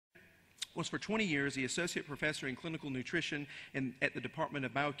was for 20 years the Associate Professor in Clinical Nutrition at the Department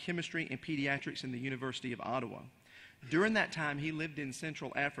of Biochemistry and Pediatrics in the University of Ottawa. During that time, he lived in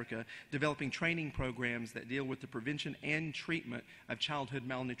Central Africa, developing training programs that deal with the prevention and treatment of childhood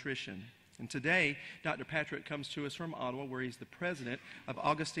malnutrition. And today, Dr. Patrick comes to us from Ottawa, where he's the president of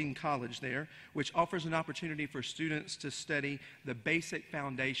Augustine College there, which offers an opportunity for students to study the basic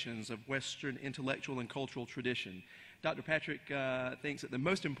foundations of Western intellectual and cultural tradition. Dr. Patrick thinks that the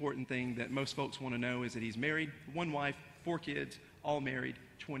most important thing that most folks want to know is that he's married, 1 wife, 4 kids, all married,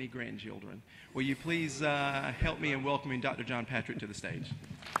 20 grandchildren. Will you please help me in welcoming Dr. John Patrick to the stage?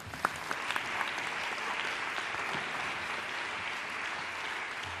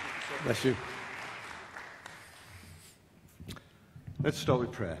 Bless you. Let's start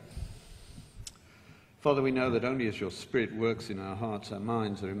with prayer. Father, we know that only as your Spirit works in our hearts, our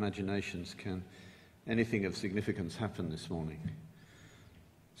minds, our imaginations can anything of significance happen this morning.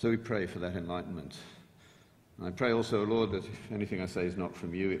 So we pray for that enlightenment. And I pray also, Lord, that if anything I say is not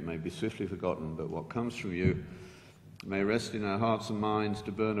from you, it may be swiftly forgotten, but what comes from you may rest in our hearts and minds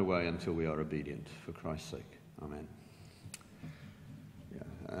to burn away until we are obedient. For Christ's sake. Amen.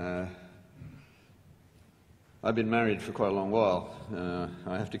 I've been married for quite a long while.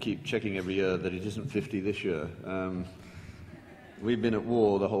 I have to keep checking every year that it isn't 50 this year. We've been at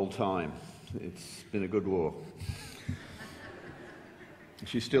war the whole time. It's been a good war.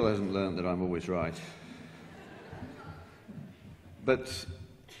 She still hasn't learned that I'm always right. But,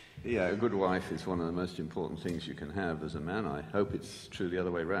 yeah, a good wife is one of the most important things you can have as a man. I hope it's true the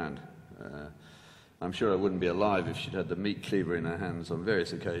other way around. I'm sure I wouldn't be alive if she'd had the meat cleaver in her hands on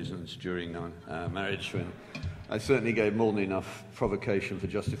various occasions during our marriage, when I certainly gave more than enough provocation for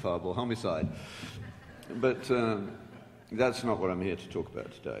justifiable homicide. But that's not what I'm here to talk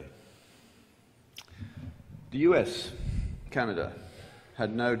about today. The US, Canada,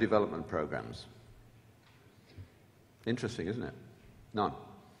 had no development programs. Interesting, isn't it? None.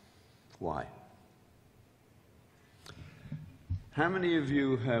 Why? How many of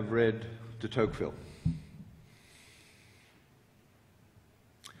you have read de Tocqueville?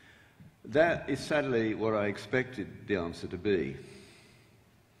 That is sadly what I expected the answer to be.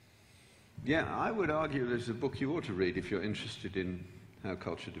 Yeah, I would argue that it's a book you ought to read if you're interested in how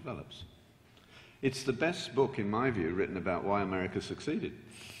culture develops. It's the best book, in my view, written about why America succeeded.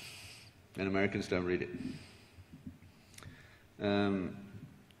 And Americans don't read it.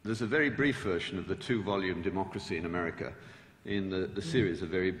 There's a very brief version of the 2-volume Democracy in America in the series, a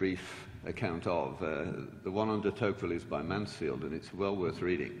very brief account of. The one on de Tocqueville is by Mansfield, and it's well worth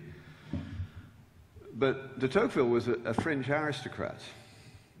reading. But de Tocqueville was a French aristocrat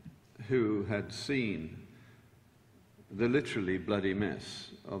who had seen the literally bloody mess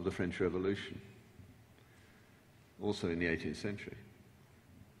of the French Revolution, also in the 18th century.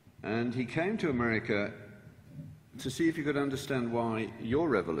 And he came to America to see if he could understand why your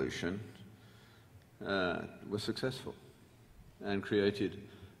revolution was successful and created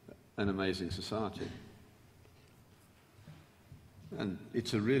an amazing society. And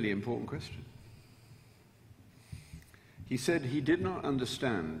it's a really important question. He said he did not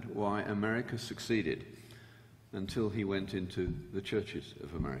understand why America succeeded until he went into the churches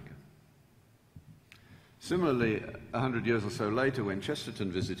of America. Similarly, 100 years or so later, when Chesterton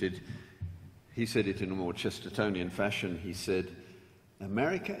visited, he said it in a more Chestertonian fashion. He said,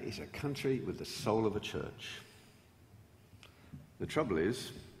 "America is a country with the soul of a church." The trouble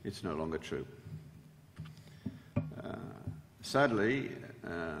is, it's no longer true. Sadly,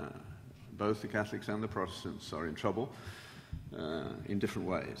 both the Catholics and the Protestants are in trouble in different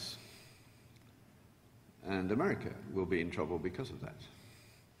ways. And America will be in trouble because of that.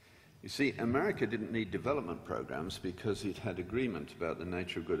 You see, America didn't need development programs because it had agreement about the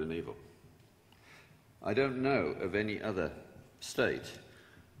nature of good and evil. I don't know of any other state,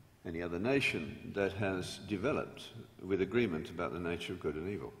 any other nation that has developed with agreement about the nature of good and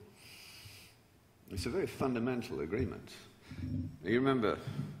evil. It's a very fundamental agreement. You remember,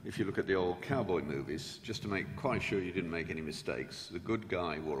 if you look at the old cowboy movies, just to make quite sure you didn't make any mistakes, the good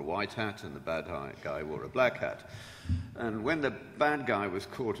guy wore a white hat and the bad guy wore a black hat. And when the bad guy was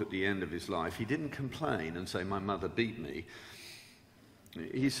caught at the end of his life, he didn't complain and say, "My mother beat me."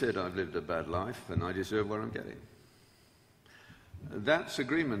 He said, "I've lived a bad life and I deserve what I'm getting." That's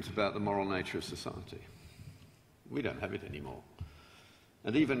agreement about the moral nature of society. We don't have it anymore.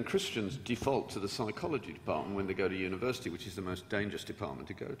 And even Christians default to the psychology department when they go to university, which is the most dangerous department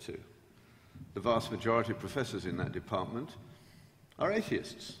to go to. The vast majority of professors in that department are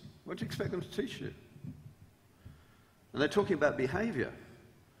atheists. What do you expect them to teach you? And they're talking about behavior.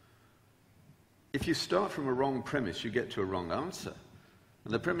 If you start from a wrong premise, you get to a wrong answer.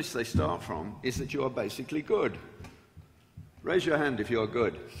 And the premise they start from is that you are basically good. Raise your hand if you are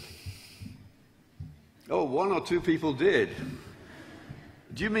good. Oh, one or two people did.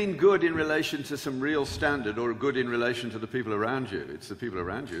 Do you mean good in relation to some real standard or good in relation to the people around you? It's the people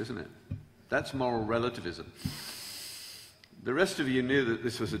around you, isn't it? That's moral relativism. The rest of you knew that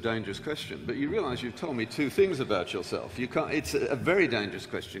this was a dangerous question, but you realize you've told me two things about yourself. It's a very dangerous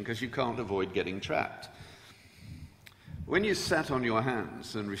question because you can't avoid getting trapped. When you sat on your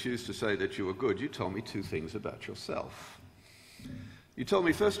hands and refused to say that you were good, you told me two things about yourself. You told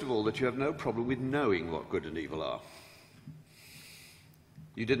me, first of all, that you have no problem with knowing what good and evil are.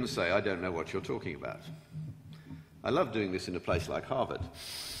 You didn't say, I don't know what you're talking about. I love doing this in a place like Harvard.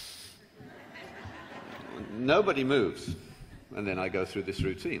 Nobody moves, and then I go through this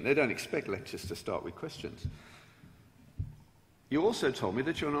routine. They don't expect lectures to start with questions. You also told me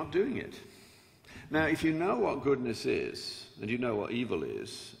that you're not doing it. Now, if you know what goodness is, and you know what evil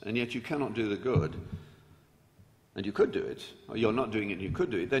is, and yet you cannot do the good, and you could do it, or you're not doing it and you could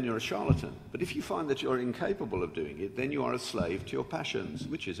do it, then you're a charlatan. But if you find that you're incapable of doing it, then you are a slave to your passions.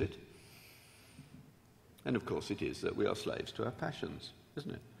 Which is it? And of course it is that we are slaves to our passions,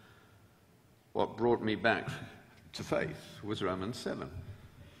 isn't it? What brought me back to faith was Romans 7.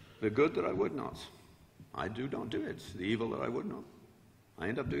 The good that I would not, I do not do it. The evil that I would not, I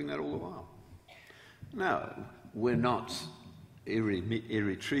end up doing that all the while. Now, we're not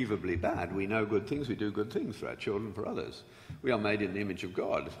irretrievably bad. We know good things, we do good things for our children, for others. We are made in the image of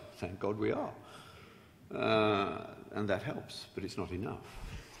God. Thank God we are. And that helps, but it's not enough.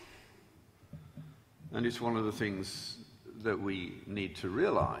 And it's one of the things that we need to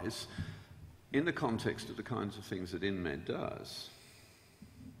realize in the context of the kinds of things that Inmed does.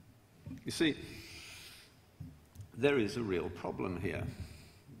 You see, there is a real problem here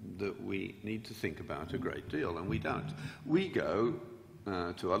that we need to think about a great deal, and we don't. We go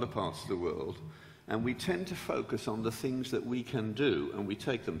to other parts of the world, and we tend to focus on the things that we can do, and we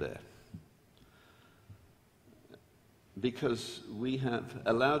take them there. Because we have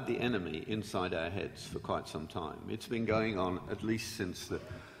allowed the enemy inside our heads for quite some time. It's been going on at least since the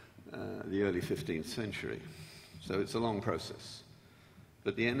early 15th century. So it's a long process.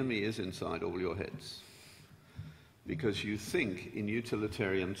 But the enemy is inside all your heads. Because you think in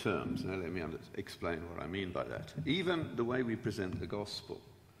utilitarian terms. Now let me explain what I mean by that. Even the way we present the gospel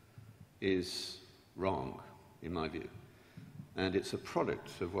is wrong, in my view. And it's a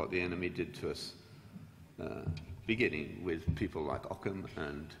product of what the enemy did to us, beginning with people like Occam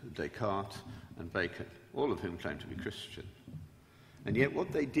and Descartes and Bacon, all of whom claimed to be Christian. And yet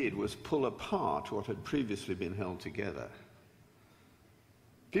what they did was pull apart what had previously been held together.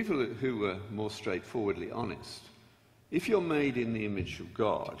 People who were more straightforwardly honest. If you're made in the image of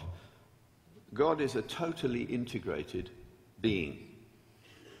God, God is a totally integrated being.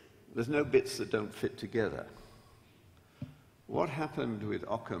 There's no bits that don't fit together. What happened with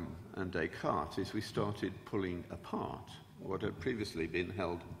Occam and Descartes is we started pulling apart what had previously been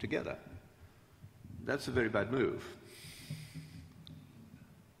held together. That's a very bad move.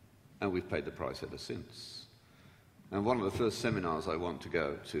 And we've paid the price ever since. And one of the first seminars I want to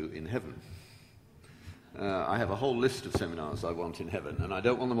go to in heaven, I have a whole list of seminars I want in heaven, and I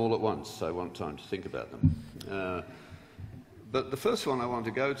don't want them all at once, so I want time to think about them. But the first one I want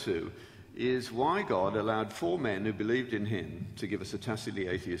to go to is why God allowed 4 men who believed in him to give us a tacitly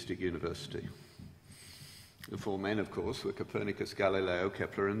atheistic university. The 4 men, of course, were Copernicus, Galileo,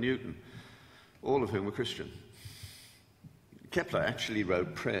 Kepler, and Newton, all of whom were Christian. Kepler actually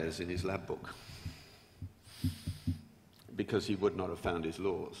wrote prayers in his lab book because he would not have found his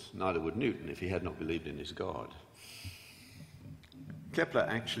laws. Neither would Newton if he had not believed in his God. Kepler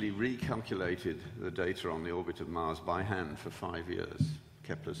actually recalculated the data on the orbit of Mars by hand for 5 years,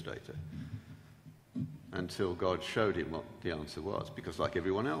 Kepler's data, until God showed him what the answer was, because like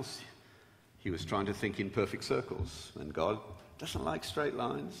everyone else, he was trying to think in perfect circles, and God doesn't like straight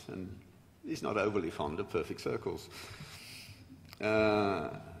lines, and he's not overly fond of perfect circles.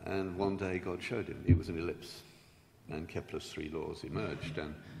 And one day God showed him it was an ellipse, and Kepler's 3 laws emerged,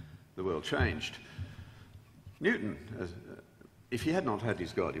 and the world changed. Newton, if he had not had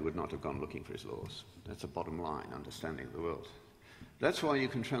his God, he would not have gone looking for his laws. That's a bottom line understanding of the world. That's why you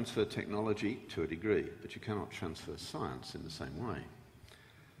can transfer technology to a degree, but you cannot transfer science in the same way.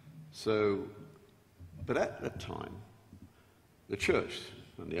 So, but at that time, the church,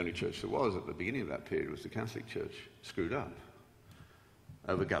 and the only church there was at the beginning of that period was the Catholic Church, screwed up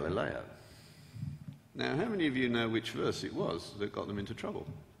over Galileo. Now, how many of you know which verse it was that got them into trouble?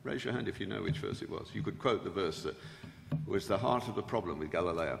 Raise your hand if you know which verse it was. You could quote the verse that was the heart of the problem with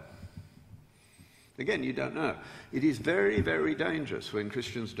Galileo. Again, you don't know. It is very, very dangerous when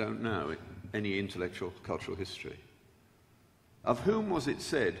Christians don't know any intellectual, cultural history. Of whom was it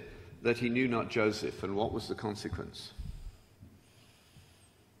said that he knew not Joseph, and what was the consequence?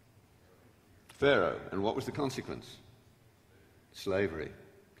 Pharaoh. And what was the consequence? Slavery.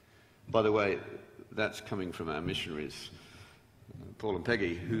 By the way, that's coming from our missionaries, Paul and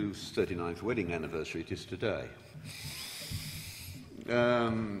Peggy, whose 39th wedding anniversary it is today.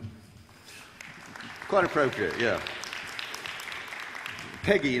 Quite appropriate, yeah.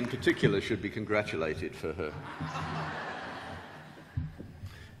 Peggy in particular should be congratulated for her.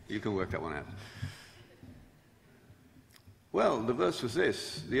 You can work that one out. Well, the verse was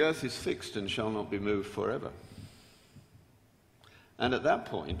this: the earth is fixed and shall not be moved forever. And at that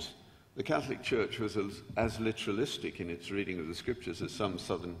point, the Catholic Church was as literalistic in its reading of the scriptures as some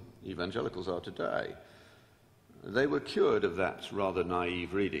southern evangelicals are today. They were cured of that rather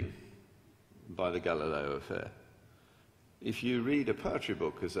naive reading by the Galileo affair. If you read a poetry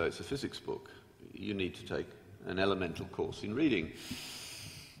book as though it's a physics book, you need to take an elemental course in reading.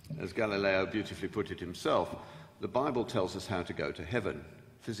 As Galileo beautifully put it himself, the Bible tells us how to go to heaven.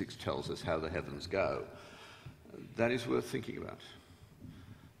 Physics tells us how the heavens go. That is worth thinking about.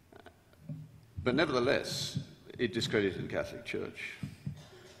 But nevertheless, it discredited the Catholic Church.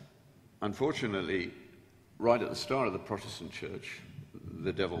 Unfortunately, right at the start of the Protestant Church,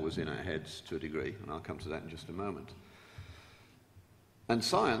 the devil was in our heads to a degree, and I'll come to that in just a moment. And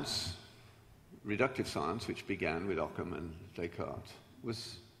science, reductive science, which began with Occam and Descartes,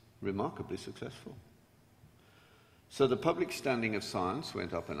 was remarkably successful. So the public standing of science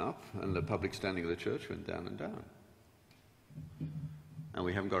went up and up, and the public standing of the church went down and down. And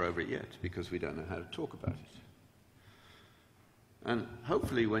we haven't got over it yet, because we don't know how to talk about it. And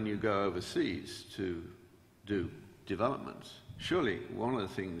hopefully when you go overseas to do development, surely one of the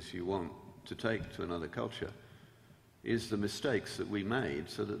things you want to take to another culture is the mistakes that we made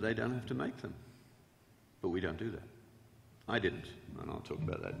so that they don't have to make them. But we don't do that. I didn't, and I'll talk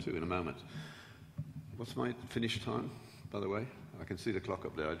about that too in a moment. What's my finish time, by the way? I can see the clock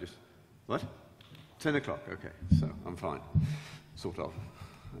up there. What? 10 o'clock, okay, so I'm fine, sort of.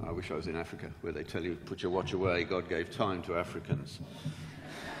 I wish I was in Africa, where they tell you, put your watch away, God gave time to Africans.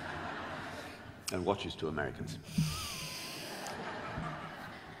 And watches to Americans.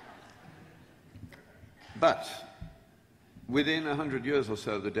 But within 100 years or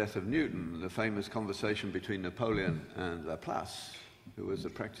so of the death of Newton, the famous conversation between Napoleon and Laplace, who was a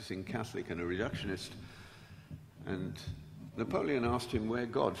practicing Catholic and a reductionist, and Napoleon asked him where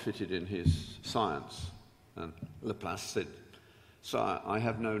God fitted in his science. And Laplace said, "Sire, I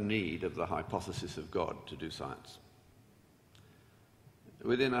have no need of the hypothesis of God to do science."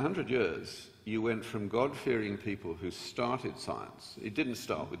 Within 100 years, you went from God-fearing people who started science. It didn't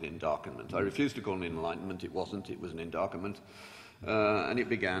start with endarkenment. I refuse to call it enlightenment. It wasn't. It was an endarkenment. And it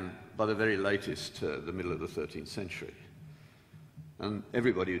began by the very latest, the middle of the 13th century. And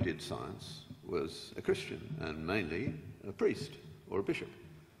everybody who did science was a Christian, and mainly a priest or a bishop.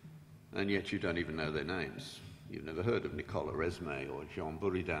 And yet you don't even know their names. You've never heard of Nicolas Resme or Jean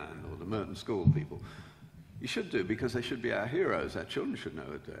Buridan or the Merton School people. You should do, because they should be our heroes. Our children should know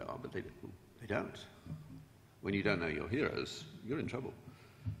who they are, but they don't. When you don't know your heroes, you're in trouble.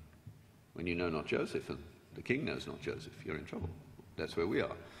 When you know not Joseph, and the king knows not Joseph, you're in trouble. That's where we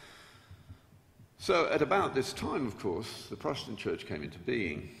are. So at about this time, of course, the Protestant church came into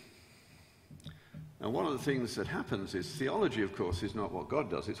being. And one of the things that happens is theology, of course, is not what God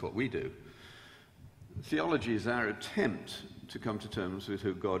does, it's what we do. Theology is our attempt to come to terms with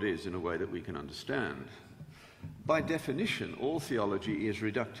who God is in a way that we can understand. By definition, all theology is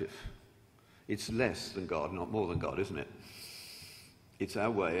reductive. It's less than God, not more than God, isn't it? It's our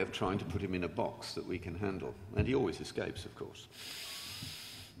way of trying to put him in a box that we can handle. And he always escapes, of course.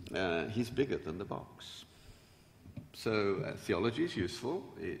 He's bigger than the box. So theology is useful.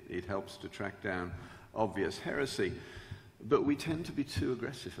 It helps to track down obvious heresy. But we tend to be too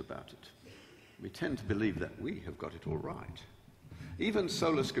aggressive about it. We tend to believe that we have got it all right. Even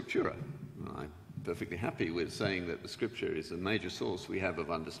sola scriptura. I'm perfectly happy with saying that the scripture is a major source we have of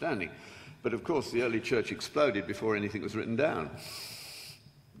understanding. But of course, the early church exploded before anything was written down.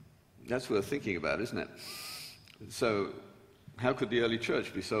 That's worth thinking about, isn't it? So, how could the early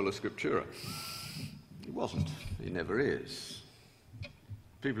church be sola scriptura? It wasn't. It never is.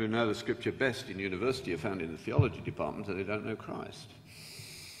 People who know the scripture best in university are found in the theology department, and they don't know Christ.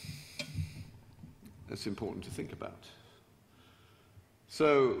 That's important to think about.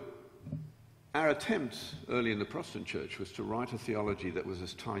 So, our attempt early in the Protestant church was to write a theology that was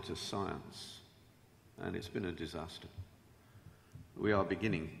as tight as science, and it's been a disaster. We are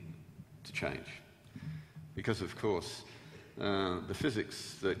beginning to change. because, of course, the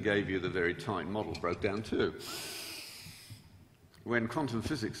physics that gave you the very tight model broke down too. When quantum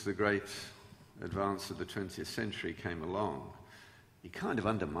physics, the great advance of the 20th century, came along, it kind of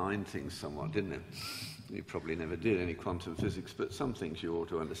undermined things somewhat, didn't it? You probably never did any quantum physics, but some things you ought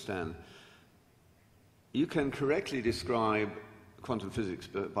to understand. You can correctly describe quantum physics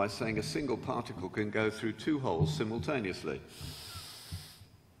by saying a single particle can go through two holes simultaneously.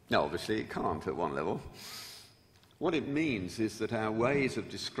 Now, obviously, it can't at one level. What it means is that our ways of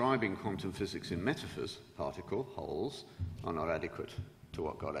describing quantum physics in metaphors, particle, holes, are not adequate to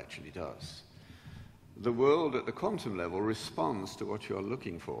what God actually does. The world at the quantum level responds to what you're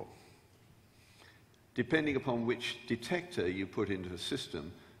looking for. Depending upon which detector you put into a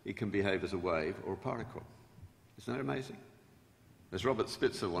system, it can behave as a wave or a particle. Isn't that amazing? As Robert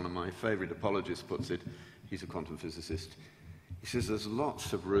Spitzer, one of my favorite apologists, puts it, he's a quantum physicist, he says there's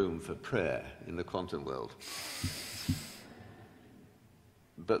lots of room for prayer in the quantum world.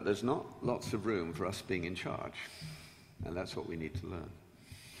 But there's not lots of room for us being in charge. And that's what we need to learn.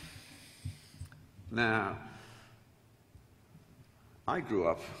 Now, I grew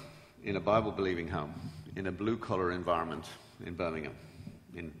up in a Bible-believing home, in a blue-collar environment in Birmingham,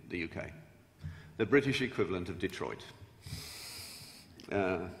 in the UK, the British equivalent of Detroit.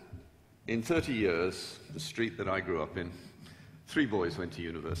 In 30 years, the street that I grew up in, 3 boys went to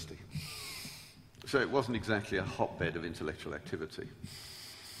university. So it wasn't exactly a hotbed of intellectual activity.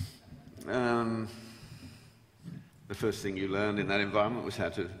 The first thing you learned in that environment was how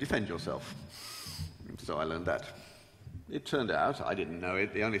to defend yourself. So I learned that. It turned out, I didn't know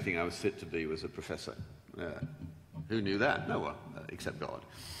it, the only thing I was fit to be was a professor. Who knew that? No one, except God.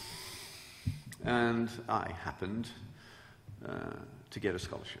 And I happened to get a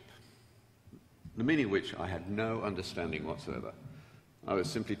scholarship, the meaning of which I had no understanding whatsoever. I was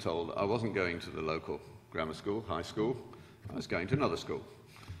simply told I wasn't going to the local grammar school, high school, I was going to another school.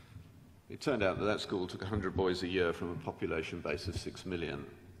 It turned out that that school took 100 boys a year from a population base of 6 million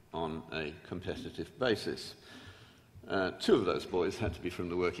on a competitive basis. 2 of those boys had to be from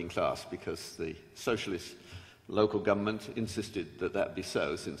the working class because the socialist local government insisted that that be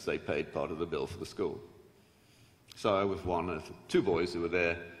so since they paid part of the bill for the school. So I was one of 2 boys who were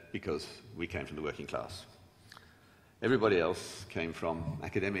there because we came from the working class. Everybody else came from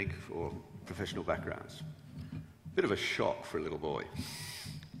academic or professional backgrounds. Bit of a shock for a little boy.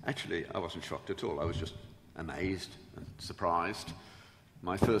 Actually, I wasn't shocked at all. I was just amazed and surprised.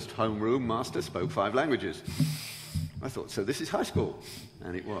 My first homeroom master spoke 5 languages. I thought, so this is high school.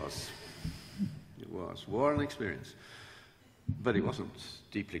 And it was. It was. What an experience. But it wasn't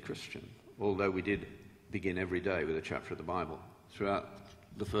deeply Christian, although we did begin every day with a chapter of the Bible. Throughout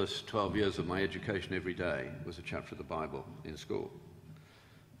the first 12 years of my education, every day was a chapter of the Bible in school.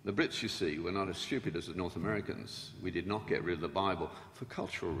 The Brits, you see, were not as stupid as the North Americans. We did not get rid of the Bible for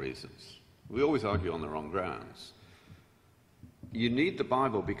cultural reasons. We always argue on the wrong grounds. You need the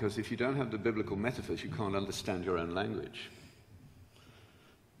Bible because if you don't have the biblical metaphors, you can't understand your own language.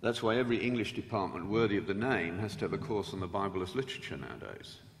 That's why every English department worthy of the name has to have a course on the Bible as literature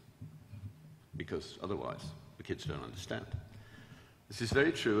nowadays, because otherwise the kids don't understand. This is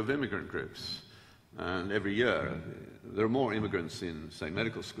very true of immigrant groups. And every year, there are more immigrants in, say,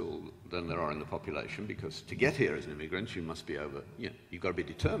 medical school than there are in the population, because to get here as an immigrant, you must be you've got to be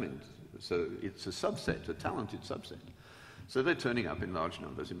determined. So it's a subset, a talented subset. So they're turning up in large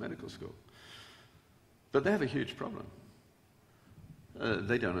numbers in medical school. But they have a huge problem.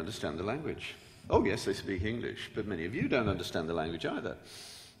 They don't understand the language. Oh, yes, they speak English, but many of you don't understand the language either.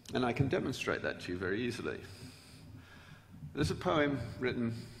 And I can demonstrate that to you very easily. There's a poem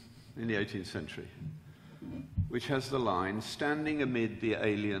written in the 18th century, which has the line, "Standing amid the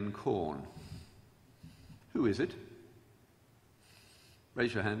alien corn." Who is it?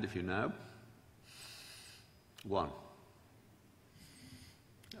 Raise your hand if you know. 1.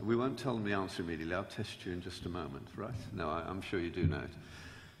 We won't tell them the answer immediately. I'll test you in just a moment, right? No, I'm sure you do know it.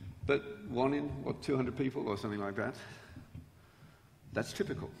 But 1 in, 200 people or something like that? That's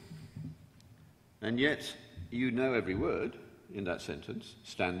typical. And yet, you know every word in that sentence.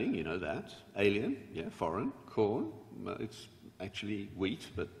 Standing, you know that. Alien, yeah, foreign. Corn, it's actually wheat,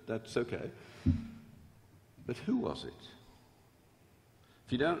 but that's okay. But who was it?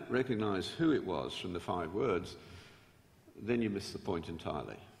 If you don't recognize who it was from the 5 words, then you miss the point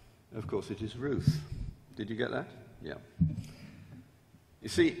entirely. Of course, it is Ruth. Did you get that? Yeah. You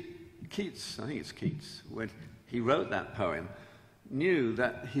see, Keats, I think it's Keats, when he wrote that poem, knew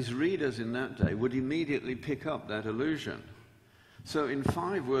that his readers in that day would immediately pick up that allusion. So in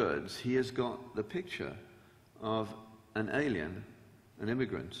 5 words, he has got the picture of an alien, an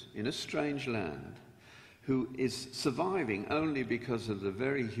immigrant, in a strange land, who is surviving only because of the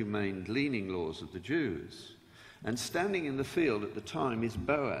very humane gleaning laws of the Jews. And standing in the field at the time is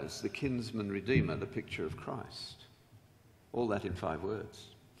Boaz, the kinsman redeemer, the picture of Christ. All that in 5 words,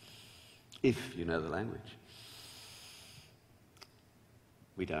 if you know the language.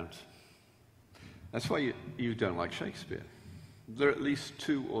 We don't. That's why you don't like Shakespeare. There are at least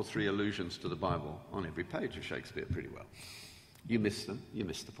 2 or 3 allusions to the Bible on every page of Shakespeare pretty well. You miss them, you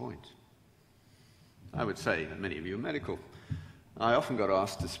miss the point. I would say that many of you are medical. I often got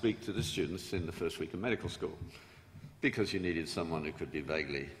asked to speak to the students in the first week of medical school because you needed someone who could be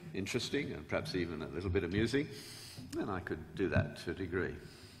vaguely interesting and perhaps even a little bit amusing, and I could do that to a degree.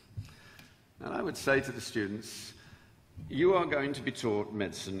 And I would say to the students, you are going to be taught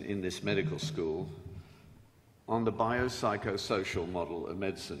medicine in this medical school on the biopsychosocial model of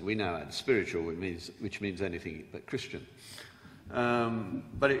medicine. We now add spiritual, which means anything but Christian.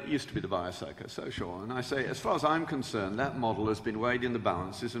 But it used to be the biopsychosocial. And I say, as far as I'm concerned, that model has been weighed in the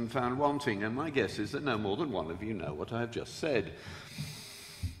balances and found wanting. And my guess is that no more than one of you know what I have just said.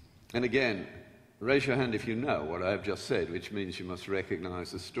 And again, raise your hand if you know what I have just said, which means you must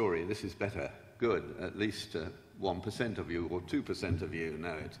recognize the story. This is better. Good. At least 1% of you or 2% of you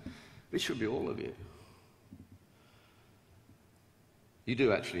know it. It should be all of you. You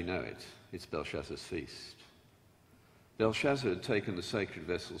do actually know it. It's Belshazzar's feast. Belshazzar had taken the sacred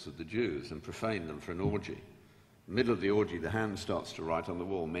vessels of the Jews and profaned them for an orgy. In the middle of the orgy, the hand starts to write on the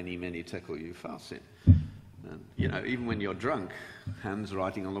wall, many, many tekel you fasin. And, you know, even when you're drunk, hands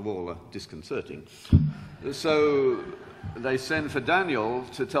writing on the wall are disconcerting. So they send for Daniel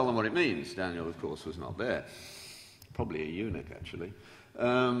to tell them what it means. Daniel, of course, was not there. Probably a eunuch, actually.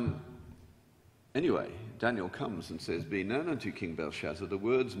 Anyway, Daniel comes and says, "Be known unto King Belshazzar, the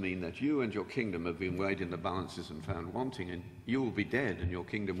words mean that you and your kingdom have been weighed in the balances and found wanting, and you will be dead and your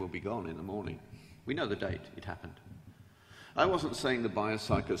kingdom will be gone in the morning." We know the date. It happened. I wasn't saying the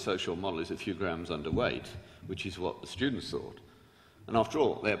biopsychosocial model is a few grams underweight, which is what the students thought. And after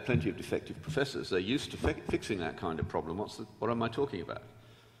all, there are plenty of defective professors. They're used to fixing that kind of problem. What am I talking about?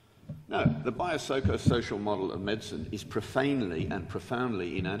 No, the biopsychosocial model of medicine is profanely and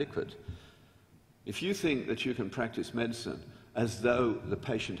profoundly inadequate. If you think that you can practice medicine as though the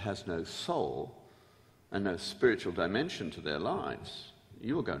patient has no soul and no spiritual dimension to their lives,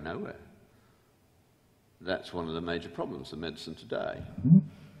 you will go nowhere. That's one of the major problems of medicine today.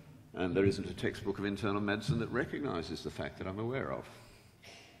 And there isn't a textbook of internal medicine that recognizes the fact that I'm aware of.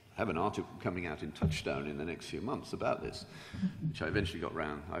 I have an article coming out in Touchstone in the next few months about this, which I eventually got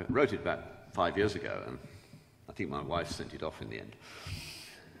round. I wrote it about 5 years ago, and I think my wife sent it off in the end.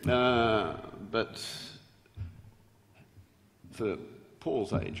 But for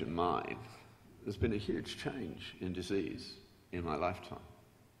Paul's age and mine, there's been a huge change in disease in my lifetime.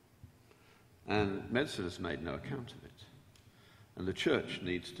 And medicine has made no account of it. And the church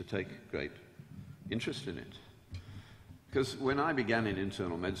needs to take great interest in it. Because when I began in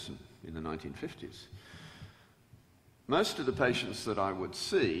internal medicine in the 1950s, most of the patients that I would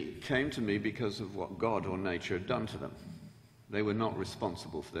see came to me because of what God or nature had done to them. They were not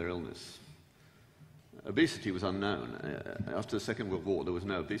responsible for their illness. Obesity was unknown. After the Second World War, there was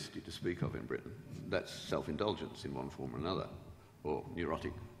no obesity to speak of in Britain. That's self-indulgence in one form or another, or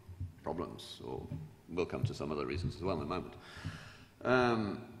neurotic problems, or we'll come to some other reasons as well in a moment.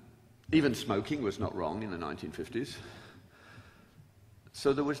 Even smoking was not wrong in the 1950s.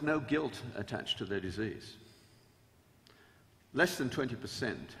 So there was no guilt attached to their disease. Less than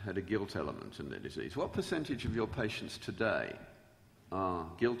 20% had a guilt element in their disease. What percentage of your patients today are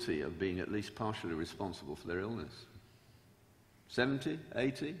guilty of being at least partially responsible for their illness? 70,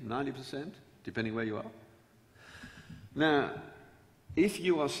 80, 90%, depending where you are? Now, if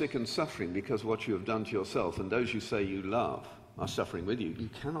you are sick and suffering because what you have done to yourself and those you say you love are suffering with you, you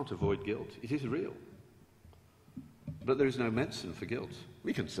cannot avoid guilt. It is real. But there is no medicine for guilt.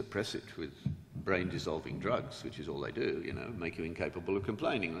 We can suppress it with brain-dissolving drugs, which is all they do, you know, make you incapable of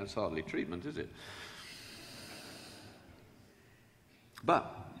complaining. That's hardly treatment, is it?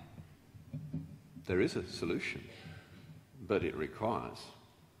 But there is a solution, but it requires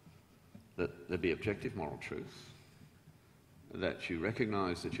that there be objective moral truth, that you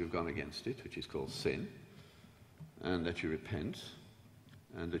recognize that you've gone against it, which is called sin, and that you repent,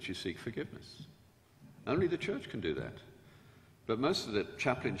 and that you seek forgiveness. Only the church can do that. But most of the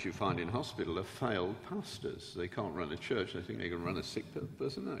chaplains you find in hospital are failed pastors. They can't run a church. They think they can run a sick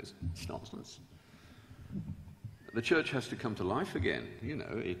person. No, it's nonsense. The church has to come to life again. You know,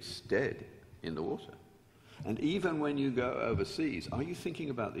 it's dead in the water. And even when you go overseas, are you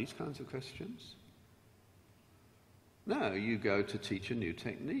thinking about these kinds of questions? No, you go to teach a new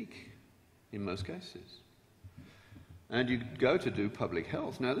technique in most cases. and you go to do public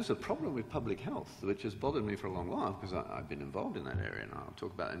health. Now, there's a problem with public health, which has bothered me for a long while, because I've been involved in that area, and I'll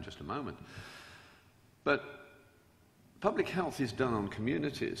talk about it in just a moment. But public health is done on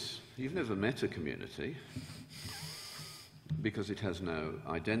communities. You've never met a community, because it has no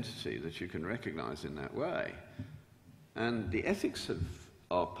identity that you can recognize in that way. And the ethics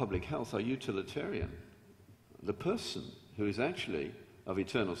of public health are utilitarian. The person who is actually of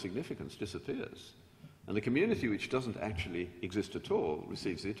eternal significance disappears. And the community which doesn't actually exist at all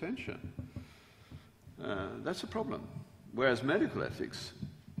receives the attention. That's a problem. Whereas medical ethics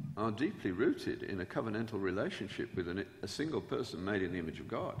are deeply rooted in a covenantal relationship with a single person made in the image of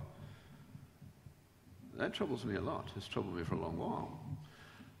God. That troubles me a lot. It's troubled me for a long while.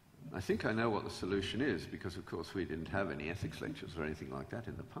 I think I know what the solution is, because of course we didn't have any ethics lectures or anything like that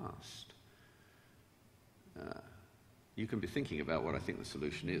in the past. You can be thinking about what I think the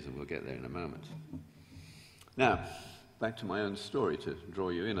solution is, and we'll get there in a moment. Now, back to my own story to draw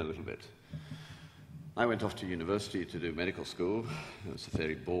you in a little bit. I went off to university to do medical school. It was a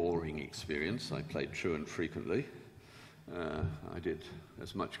very boring experience. I played truant frequently. I did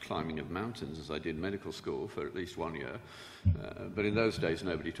as much climbing of mountains as I did medical school for at least 1 year. But in those days,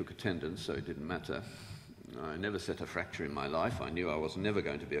 nobody took attendance, so it didn't matter. I never set a fracture in my life. I knew I was never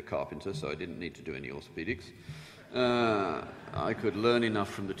going to be a carpenter, so I didn't need to do any orthopedics. I could learn enough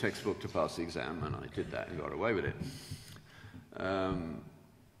from the textbook to pass the exam, and I did that and got away with it.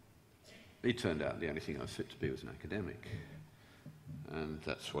 It turned out the only thing I was fit to be was an academic, and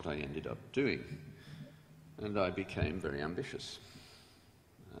that's what I ended up doing. And I became very ambitious.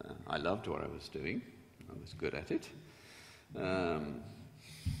 I loved what I was doing. I was good at it.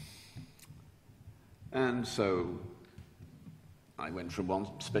 And so I went from one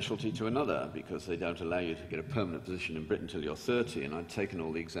specialty to another, because they don't allow you to get a permanent position in Britain until you're 30, and I'd taken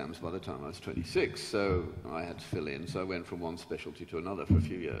all the exams by the time I was 26, so I had to fill in. So I went from one specialty to another for a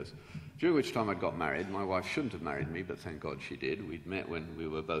few years, during which time I got married. My wife shouldn't have married me, but thank God she did. We'd met when we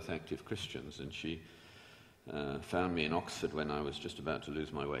were both active Christians, and she found me in Oxford when I was just about to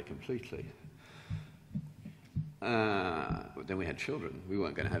lose my way completely. Then we had children. We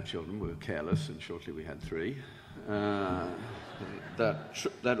weren't going to have children. We were careless, and shortly we had 3.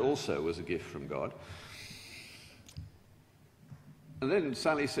 That also was a gift from God. And then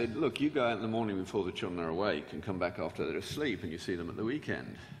Sally said, look, you go out in the morning before the children are awake and come back after they're asleep, and you see them at the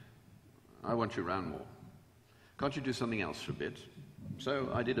weekend. I want you around more. Can't you do something else for a bit? So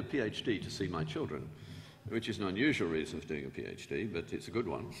I did a PhD to see my children, which is an unusual reason for doing a PhD, but it's a good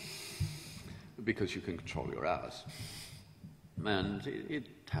one, because you can control your hours. And it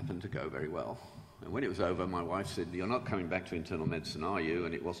happened to go very well. And when it was over, my wife said, you're not coming back to internal medicine, are you?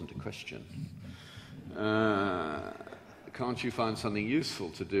 And it wasn't a question. Can't you find something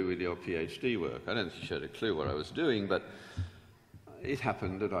useful to do with your PhD work? I don't think she had a clue what I was doing, but it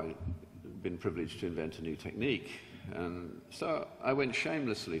happened that I'd been privileged to invent a new technique. And so I went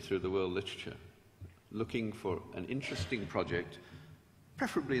shamelessly through the world literature, looking for an interesting project,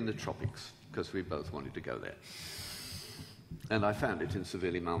 preferably in the tropics, because we both wanted to go there. And I found it in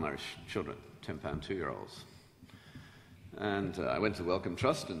severely malnourished children, 10-pound 2-year-olds. And I went to Wellcome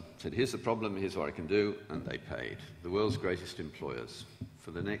Trust and said, here's the problem, here's what I can do, and they paid. The world's greatest employers.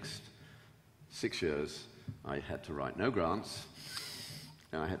 For the next 6 years, I had to write no grants,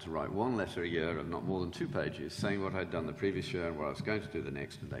 and I had to write 1 letter a year of not more than 2 pages, saying what I'd done the previous year and what I was going to do the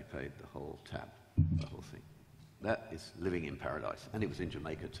next, and they paid the whole tab, the whole thing. That is living in paradise, and it was in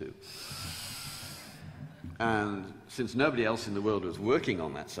Jamaica too. And since nobody else in the world was working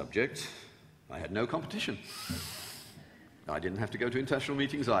on that subject, I had no competition. I didn't have to go to international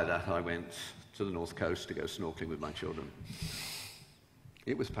meetings either. I went to the North Coast to go snorkeling with my children.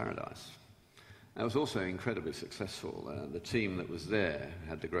 It was paradise. I was also incredibly successful. The team that was there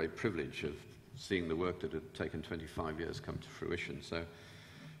had the great privilege of seeing the work that had taken 25 years come to fruition. So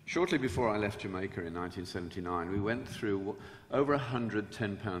shortly before I left Jamaica in 1979, we went through over 100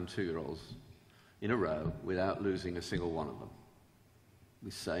 10-pound 2-year-olds in a row without losing a single one of them. We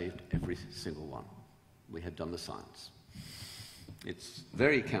saved every single one. We had done the science. It's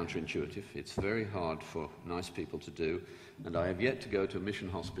very counterintuitive. It's very hard for nice people to do, and I have yet to go to a mission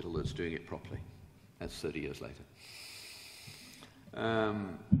hospital that's doing it properly. That's 30 years later.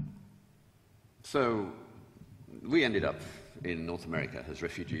 So we ended up in North America as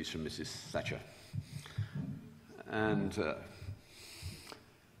refugees from Mrs. Thatcher. And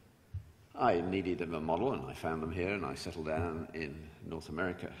I needed a model, and I found them here, and I settled down in North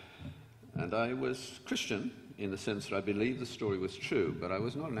America. And I was Christian in the sense that I believed the story was true, but I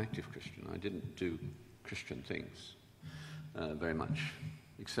was not an active Christian. I didn't do Christian things very much,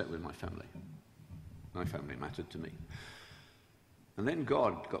 except with my family. My family mattered to me. And then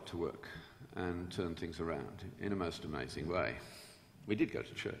God got to work and turned things around in a most amazing way. We did go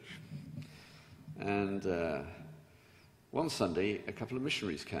to church. And one Sunday, a couple of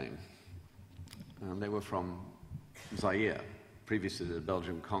missionaries came. And they were from Zaire, previously the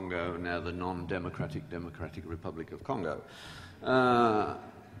Belgian Congo, now the non-democratic Democratic Republic of Congo.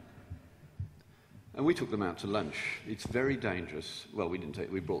 And we took them out to lunch. It's very dangerous. Well, we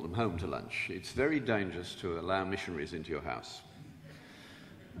brought them home to lunch. It's very dangerous to allow missionaries into your house.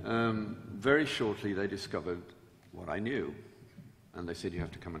 Very shortly, they discovered what I knew. And they said, you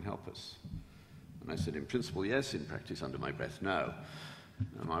have to come and help us. And I said, in principle, yes. In practice, under my breath, no.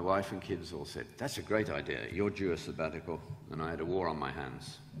 And my wife and kids all said, that's a great idea. You're due a sabbatical. And I had a war on my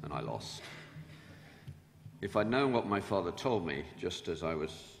hands, and I lost. If I'd known what my father told me, just as I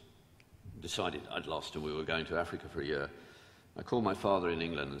was decided I'd lost and we were going to Africa for a year, I called my father in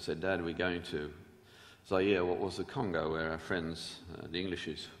England and said, Dad, we're going to Zaire, what was the Congo, where our friends, the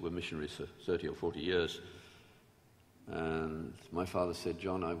Englishes, were missionaries for 30 or 40 years. And my father said,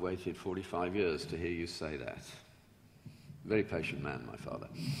 John, I've waited 45 years to hear you say that. Very patient man, my father.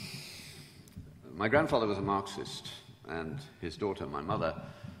 My grandfather was a Marxist, and his daughter, my mother,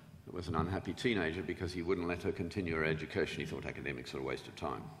 was an unhappy teenager because he wouldn't let her continue her education. He thought academics were a waste of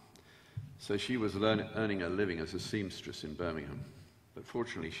time. So she was earning a living as a seamstress in Birmingham. But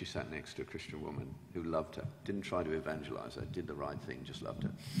fortunately, she sat next to a Christian woman who loved her, didn't try to evangelize her, did the right thing, just loved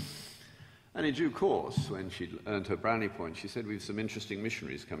her. And in due course, when she'd earned her brownie point, she said, we have some interesting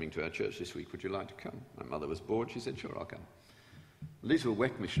missionaries coming to our church this week. Would you like to come? My mother was bored. She said, sure, I'll come. These were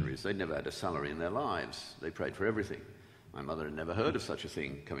WEC missionaries. They'd never had a salary in their lives. They prayed for everything. My mother had never heard of such a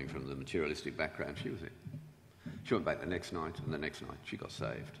thing coming from the materialistic background she was in. She went back the next night, and the next night she got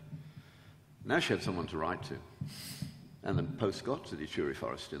saved. Now she had someone to write to. And the post got to the Ituri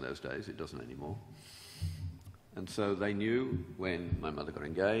forest in those days. It doesn't anymore. And so they knew when my mother got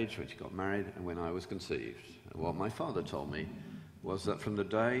engaged, when she got married, and when I was conceived. And what my father told me was that from the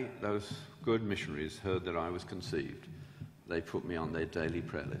day those good missionaries heard that I was conceived, they put me on their daily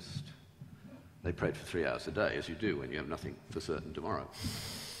prayer list. They prayed for 3 hours a day, as you do when you have nothing for certain tomorrow.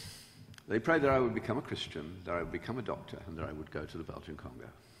 They prayed that I would become a Christian, that I would become a doctor, and that I would go to the Belgian Congo.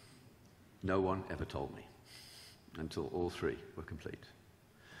 No one ever told me until all three were complete.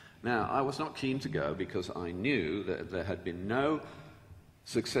 Now, I was not keen to go because I knew that there had been no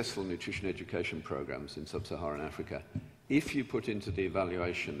successful nutrition education programs in sub-Saharan Africa if you put into the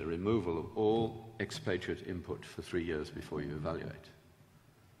evaluation the removal of all expatriate input for 3 years before you evaluate.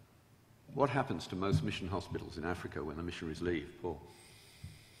 What happens to most mission hospitals in Africa when the missionaries leave, Paul?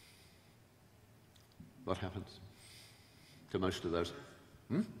 What happens to most of those?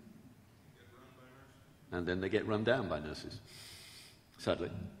 And then they get run down by nurses,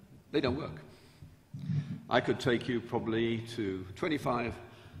 sadly. They don't work. I could take you probably to 25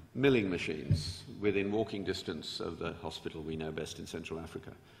 milling machines within walking distance of the hospital we know best in Central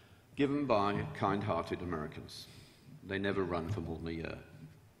Africa, given by kind-hearted Americans. They never run for more than a year.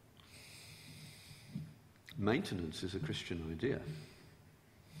 Maintenance is a Christian idea.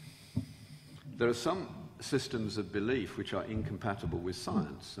 There are some systems of belief which are incompatible with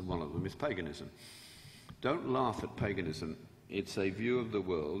science, and one of them is paganism. Don't laugh at paganism. It's a view of the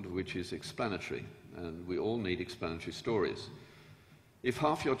world which is explanatory, and we all need explanatory stories. If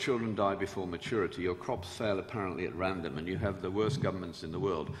half your children die before maturity, your crops fail apparently at random, and you have the worst governments in the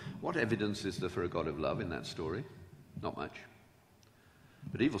world, what evidence is there for a God of love in that story? Not much.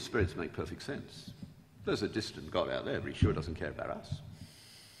 But evil spirits make perfect sense. There's a distant God out there, but he sure doesn't care about us.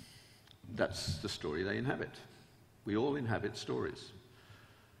 That's the story they inhabit. We all inhabit stories.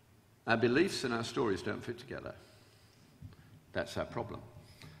 Our beliefs and our stories don't fit together. That's our problem.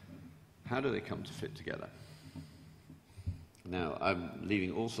 How do they come to fit together? Now, I'm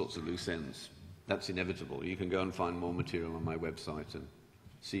leaving all sorts of loose ends. That's inevitable. You can go and find more material on my website and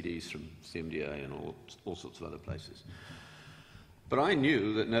CDs from CMDA and all sorts of other places. But I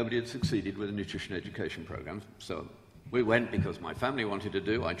knew that nobody had succeeded with a nutrition education program, so we went because my family wanted to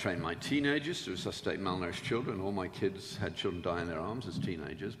do. I trained my teenagers to resuscitate malnourished children. All my kids had children die in their arms as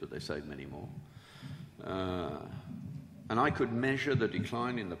teenagers, but they saved many more. And I could measure the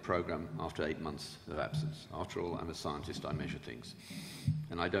decline in the program after 8 months of absence. After all, I'm a scientist, I measure things.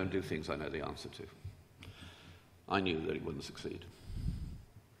 And I don't do things I know the answer to. I knew that it wouldn't succeed.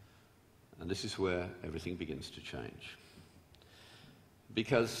 And this is where everything begins to change.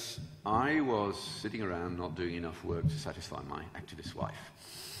 Because I was sitting around not doing enough work to satisfy my activist wife.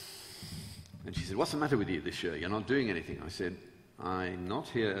 And she said, what's the matter with you this year? You're not doing anything. I said, I'm not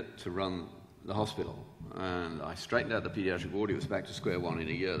here to run the hospital. and I straightened out the pediatric ward. It was back to square one in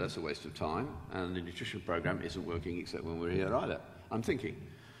a year. That's a waste of time. And the nutrition program isn't working except when we're here either. I'm thinking.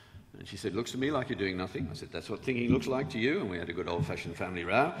 And she said, looks to me like you're doing nothing. I said, that's what thinking looks like to you. And we had a good old-fashioned family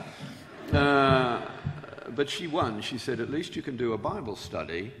row. But she won. She said, at least you can do a Bible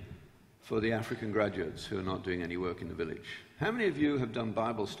study for the African graduates who are not doing any work in the village. How many of you have done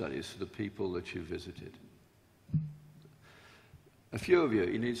Bible studies for the people that you've visited? A few of you.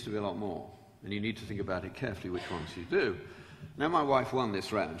 It needs to be a lot more. And you need to think about it carefully which ones you do. Now, my wife won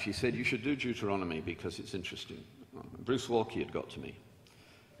this round. She said, you should do Deuteronomy because it's interesting. Bruce Walkie had got to me.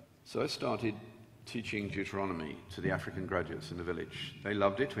 So I started teaching Deuteronomy to the African graduates in the village. They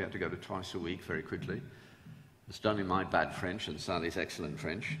loved it. We had to go to twice a week very quickly. It's done in my bad French and Sally's excellent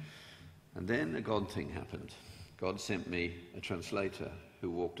French. And then a God thing happened. God sent me a translator who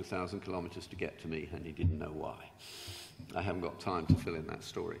walked 1,000 kilometers to get to me, and he didn't know why. I haven't got time to fill in that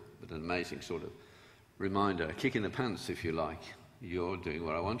story, but an amazing sort of reminder, a kick in the pants, if you like. You're doing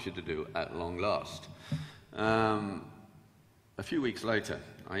what I want you to do at long last. A few weeks later,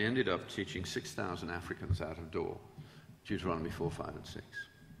 I ended up teaching 6,000 Africans out of door, Deuteronomy 4, 5, and 6.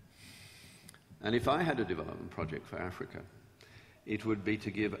 And if I had a development project for Africa, it would be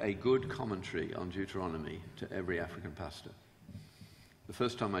to give a good commentary on Deuteronomy to every African pastor. The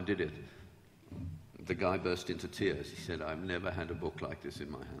first time I did it, the guy burst into tears. He said, I've never had a book like this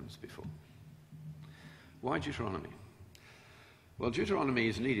in my hands before. Why Deuteronomy? Well, Deuteronomy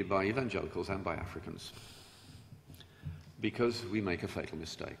is needed by evangelicals and by Africans because we make a fatal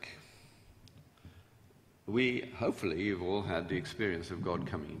mistake. Hopefully, you've all had the experience of God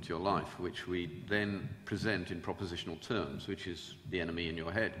coming into your life, which we then present in propositional terms, which is the enemy in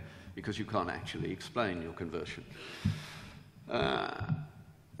your head, because you can't actually explain your conversion.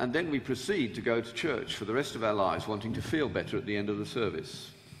 And then we proceed to go to church for the rest of our lives, wanting to feel better at the end of the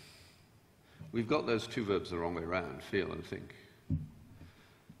service. We've got those two verbs the wrong way around, feel and think.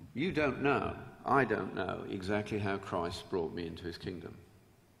 You don't know, I don't know exactly how Christ brought me into his kingdom.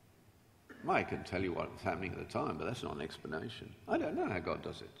 I can tell you what was happening at the time, but that's not an explanation. I don't know how God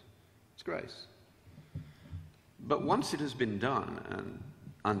does it. It's grace. But once it has been done, and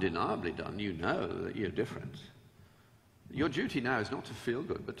undeniably done, you know that you're different. Your duty now is not to feel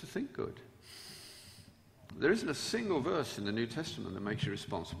good, but to think good. There isn't a single verse in the New Testament that makes you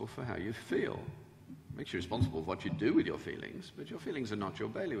responsible for how you feel. It makes you responsible for what you do with your feelings, but your feelings are not your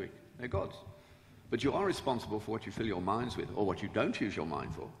bailiwick. They're God's. But you are responsible for what you fill your minds with, or what you don't use your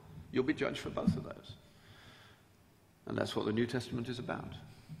mind for. You'll be judged for both of those. And that's what the New Testament is about.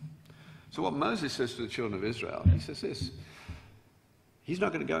 So what Moses says to the children of Israel, he says this. He's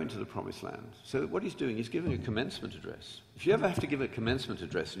not going to go into the promised land. So what he's doing, he's giving a commencement address. If you ever have to give a commencement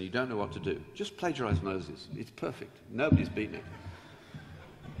address and you don't know what to do, just plagiarize Moses. It's perfect. Nobody's beaten it.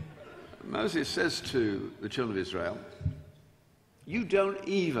 Moses says to the children of Israel, you don't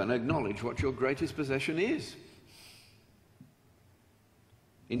even acknowledge what your greatest possession is.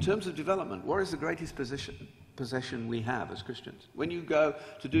 In terms of development, what is the greatest possession we have as Christians? When you go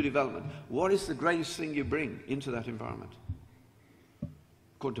to do development, what is the greatest thing you bring into that environment?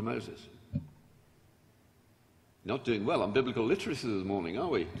 According to Moses. Not doing well on biblical literacy this morning, are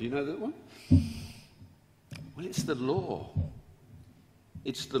we? Do you know that one? Well, it's the law.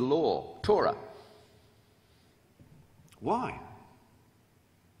 It's the law, Torah. Why?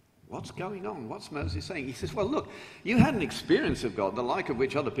 What's going on? What's Moses saying? He says, well, look, you had an experience of God, the like of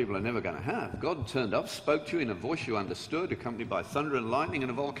which other people are never going to have. God turned up, spoke to you in a voice you understood, accompanied by thunder and lightning and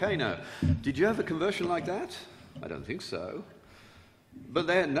a volcano. Did you have a conversion like that? I don't think so. But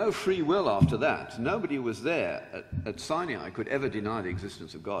they had no free will after that. Nobody was there at Sinai could ever deny the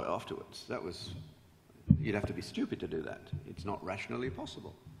existence of God afterwards. You'd have to be stupid to do that. It's not rationally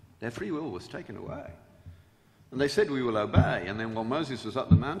possible. Their free will was taken away. And they said, we will obey. And then while Moses was up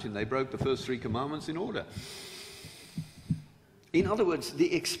the mountain, they broke the first 3 commandments in order. In other words,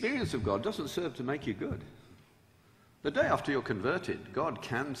 the experience of God doesn't serve to make you good. The day after you're converted, God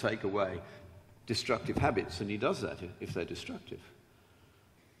can take away destructive habits, and he does that if they're destructive.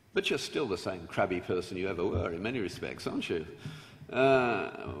 But you're still the same crabby person you ever were in many respects, aren't you?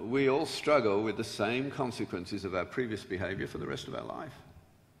 We all struggle with the same consequences of our previous behavior for the rest of our life.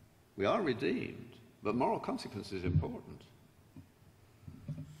 We are redeemed. But moral consequence is important.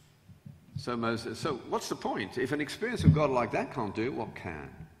 So what's the point? If an experience of God like that can't do it, what can?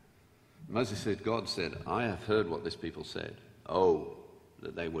 Moses said, God said, I have heard what this people said. Oh,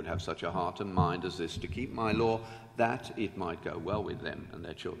 that they would have such a heart and mind as this to keep my law, that it might go well with them and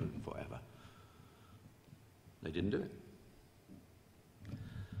their children forever. They didn't do it.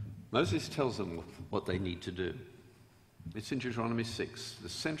 Moses tells them what they need to do. It's in Deuteronomy 6, the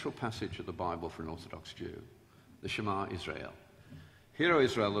central passage of the Bible for an Orthodox Jew, the Shema Israel. Hear, O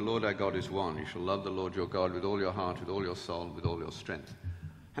Israel, the Lord our God is one. You shall love the Lord your God with all your heart, with all your soul, and with all your strength.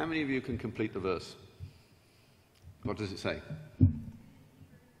 How many of you can complete the verse? What does it say?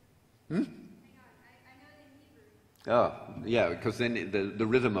 Oh, yeah, because then the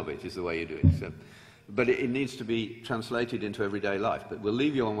rhythm of it is the way you do it. So, but it needs to be translated into everyday life. But we'll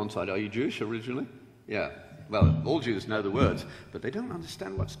leave you on one side. Are you Jewish originally? Yeah. Well, all Jews know the words, but they don't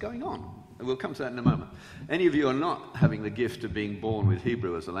understand what's going on. And we'll come to that in a moment. Any of you are not having the gift of being born with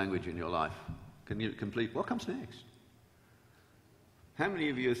Hebrew as a language in your life. Can you complete? What comes next? How many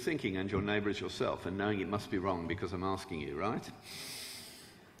of you are thinking, and your neighbour is yourself, and knowing it must be wrong because I'm asking you, right?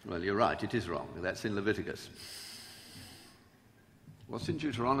 Well, you're right, it is wrong. That's in Leviticus. What's in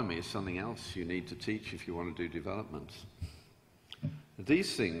Deuteronomy is something else you need to teach if you want to do development.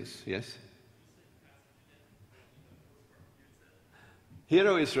 These things, yes? Hear,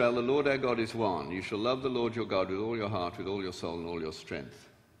 O Israel, the Lord our God is one. You shall love the Lord your God with all your heart, with all your soul, and all your strength.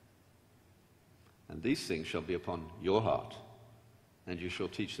 And these things shall be upon your heart, and you shall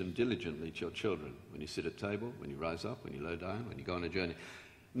teach them diligently to your children, when you sit at table, when you rise up, when you lie down, when you go on a journey.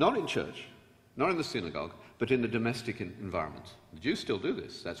 Not in church, not in the synagogue, but in the domestic environment. The Jews still do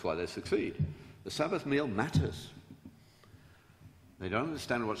this. That's why they succeed. The Sabbath meal matters. They don't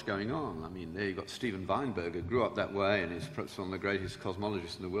understand what's going on. I mean, there you've got Steven Weinberg, who grew up that way, and is perhaps one of the greatest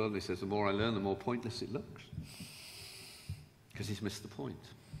cosmologists in the world, and he says, the more I learn, the more pointless it looks. Because he's missed the point.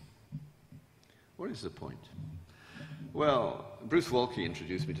 What is the point? Well, Bruce Walke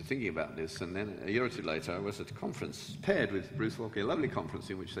introduced me to thinking about this, and then a year or two later I was at a conference paired with Bruce Walke, a lovely conference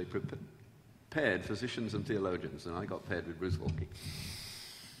in which they paired physicians and theologians, and I got paired with Bruce Walke.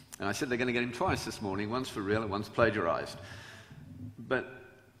 And I said they're going to get him twice this morning, once for real and once plagiarized. But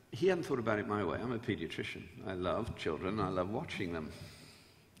he hadn't thought about it my way. I'm a pediatrician. I love children. I love watching them.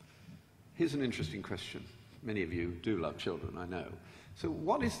 Here's an interesting question. Many of you do love children, I know. So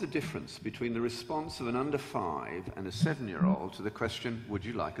what is the difference between the response of an under 5 and a 7-year-old to the question, would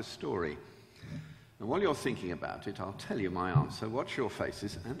you like a story? And while you're thinking about it, I'll tell you my answer. Watch your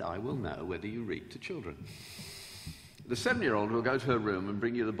faces, and I will know whether you read to children. The 7-year-old will go to her room and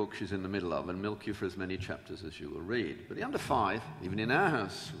bring you the book she's in the middle of and milk you for as many chapters as you will read. But the under 5, even in our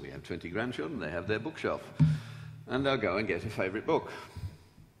house, we have 20 grandchildren, they have their bookshelf. And they'll go and get a favourite book.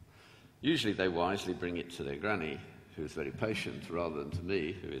 Usually they wisely bring it to their granny, who's very patient, rather than to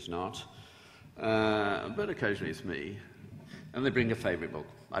me, who is not. But occasionally it's me. And they bring a favourite book.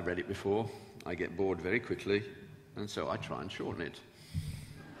 I've read it before. I get bored very quickly, and so I try and shorten it.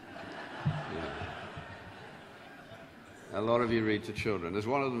 Yeah. A lot of you read to children. As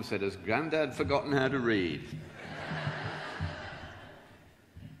one of them said, has Grandad forgotten how to read?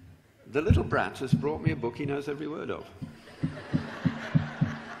 The little brat has brought me a book he knows every word of.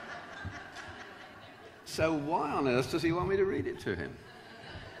 So why on earth does he want me to read it to him?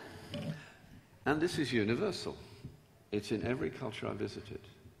 And this is universal. It's in every culture I visited.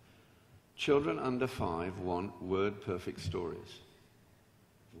 Children under 5 want word-perfect stories.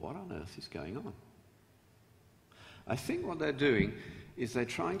 What on earth is going on? I think what they're doing is they're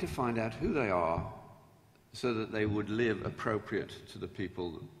trying to find out who they are so that they would live appropriate to the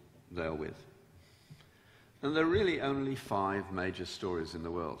people they're with. And there are really only 5 major stories in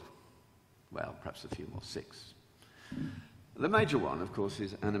the world. Well, perhaps a few more, 6. The major one, of course,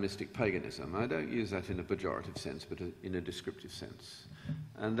 is animistic paganism. I don't use that in a pejorative sense, but in a descriptive sense.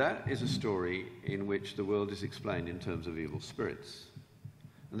 And that is a story in which the world is explained in terms of evil spirits.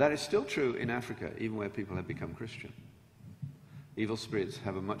 And that is still true in Africa, even where people have become Christian. Evil spirits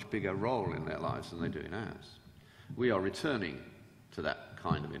have a much bigger role in their lives than they do in ours. We are returning to that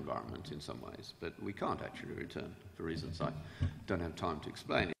kind of environment in some ways, but we can't actually return for reasons I don't have time to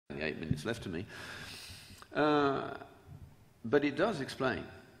explain. Only 8 minutes left to me. But it does explain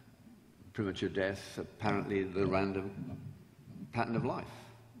premature death, apparently the random pattern of life.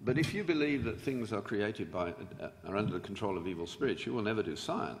 But if you believe that things are created by, are under the control of evil spirits, you will never do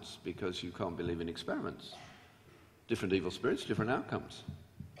science because you can't believe in experiments. Different evil spirits, different outcomes.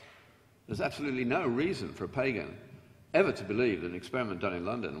 There's absolutely no reason for a pagan ever to believe that an experiment done in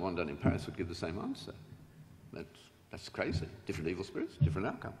London and one done in Paris would give the same answer. That's crazy. Different evil spirits, different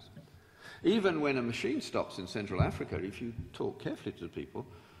outcomes. Even when a machine stops in Central Africa, if you talk carefully to the people,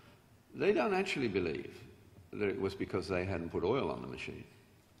 they don't actually believe that it was because they hadn't put oil on the machine.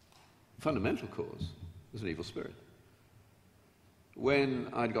 Fundamental cause was an evil spirit. When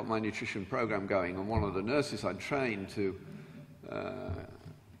I'd got my nutrition program going, and one of the nurses I'd trained to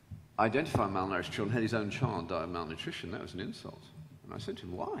identify malnourished children had his own child die of malnutrition, that was an insult. And I said to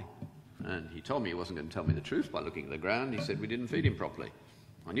him, why? And he told me he wasn't going to tell me the truth by looking at the ground. He said we didn't feed him properly.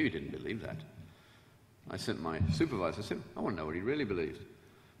 I knew he didn't believe that. I sent my supervisor, I said, I want to know what he really believed.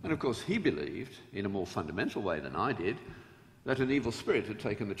 And of course he believed, in a more fundamental way than I did, that an evil spirit had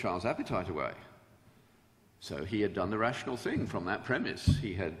taken the child's appetite away. So he had done the rational thing from that premise.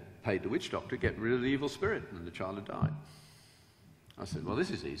 He had paid the witch doctor to get rid of the evil spirit, and the child had died. I said, well,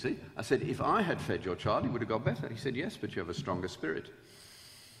 this is easy. I said, if I had fed your child, he would have got better. He said, yes, but you have a stronger spirit.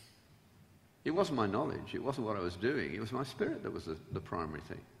 It wasn't my knowledge. It wasn't what I was doing. It was my spirit that was the primary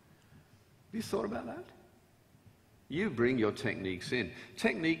thing. Have you thought about that? You bring your techniques in.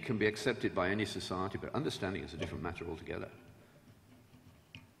 Technique can be accepted by any society, but understanding is a different matter altogether.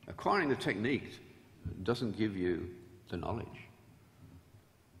 Acquiring the technique doesn't give you the knowledge.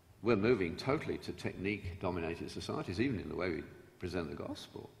 We're moving totally to technique-dominated societies, even in the way we present the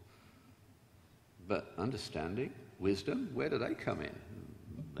gospel. But understanding, wisdom, where do they come in?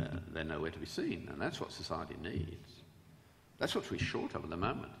 They're nowhere to be seen, and that's what society needs. That's what we're short of at the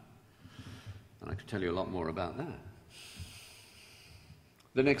moment. And I could tell you a lot more about that.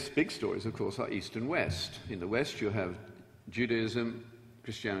 The next big stories, of course, are East and West. In the West, you have Judaism,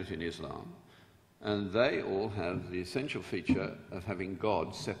 Christianity, and Islam, and they all have the essential feature of having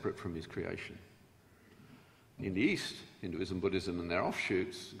God separate from his creation. In the East, Hinduism, Buddhism, and their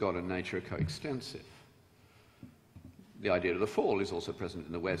offshoots, God and nature are coextensive. The idea of the fall is also present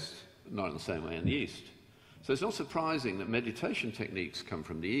in the West, not in the same way in the East. So it's not surprising that meditation techniques come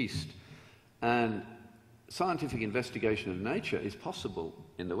from the East, and scientific investigation of nature is possible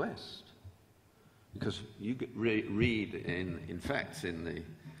in the West. Because you read in facts in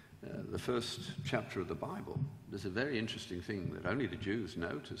the first chapter of the Bible, there's a very interesting thing that only the Jews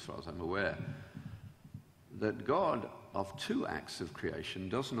note, as far as I'm aware, that God, of two acts of creation,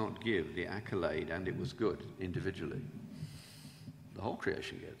 does not give the accolade "and it was good" individually. The whole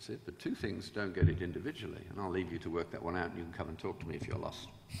creation gets it, but two things don't get it individually. And I'll leave you to work that one out, and you can come and talk to me if you're lost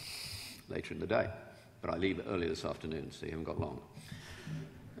later in the day. But I leave early this afternoon, so you haven't got long.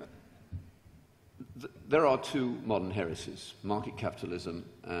 There are two modern heresies, market capitalism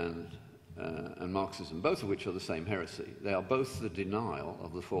and Marxism, both of which are the same heresy. They are both the denial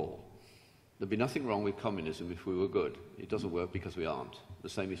of the fall. There'd be nothing wrong with communism if we were good. It doesn't work because we aren't. The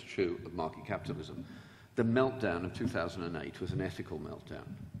same is true of market capitalism. The meltdown of 2008 was an ethical meltdown.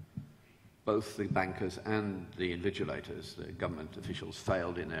 Both the bankers and the invigilators, the government officials,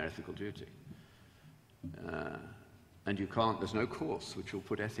 failed in their ethical duty. And you can't, there's no course which will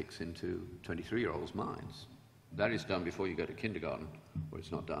put ethics into 23-year-olds' minds. That is done before you go to kindergarten, or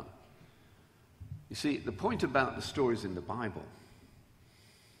it's not done. You see, the point about the stories in the Bible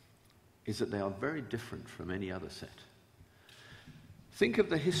is that they are very different from any other set. Think of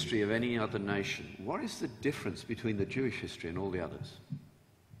the history of any other nation. What is the difference between the Jewish history and all the others?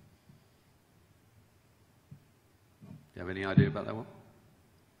 Do you have any idea about that one?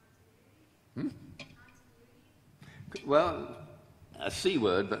 Well, a C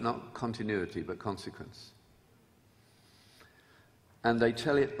word, but not continuity, but consequence. And they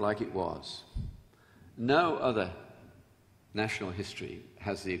tell it like it was. No other national history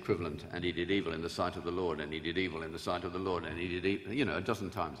has the equivalent, and he did evil in the sight of the Lord, and he did evil in the sight of the Lord, and he did evil, you know, a dozen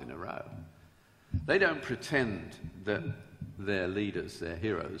times in a row. They don't pretend that their leaders, their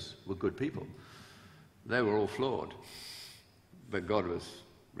heroes, were good people. They were all flawed, but God was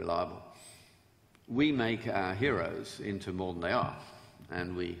reliable. We make our heroes into more than they are,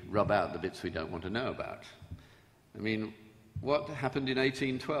 and we rub out the bits we don't want to know about. I mean, what happened in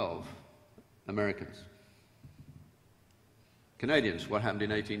 1812? Americans. Canadians, what happened in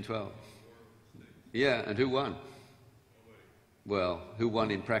 1812? Yeah, and who won? Well, who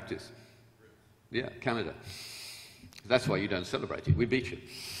won in practice? Yeah, Canada. That's why you don't celebrate it. We beat you.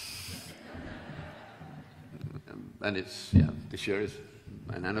 And it's, yeah, this year is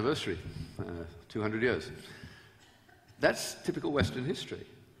an anniversary, 200 years. That's typical Western history.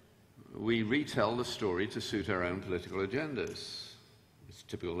 We retell the story to suit our own political agendas. It's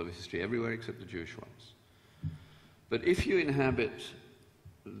typical of history everywhere except the Jewish ones. But if you inhabit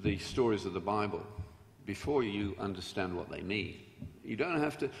the stories of the Bible before you understand what they mean, you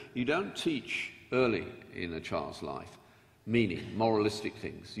don't teach early in a child's life meaning, moralistic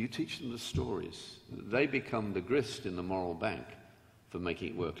things. You teach them the stories. They become the grist in the moral bank for making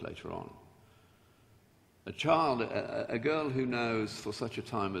it work later on. A child, a girl who knows for such a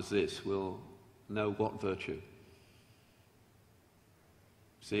time as this will know what virtue.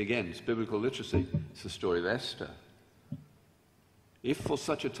 See, again, it's biblical literacy. It's the story of Esther. If for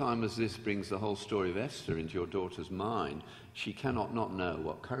such a time as this brings the whole story of Esther into your daughter's mind, she cannot not know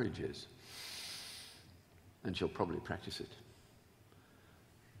what courage is. And she'll probably practice it.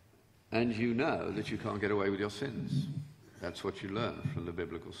 and you know that you can't get away with your sins. That's what you learn from the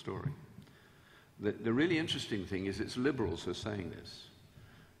biblical story. The really interesting thing is it's liberals who are saying this.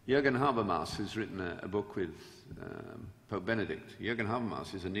 Jürgen Habermas, who's written a book with Pope Benedict. Jürgen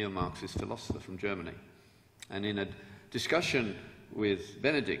Habermas is a neo-Marxist philosopher from Germany. And in a discussion with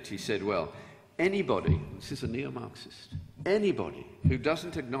Benedict, he said, well, anybody, this is a neo-Marxist, anybody who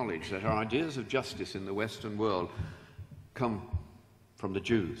doesn't acknowledge that our ideas of justice in the Western world come from the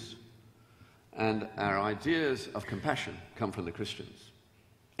Jews and our ideas of compassion come from the Christians,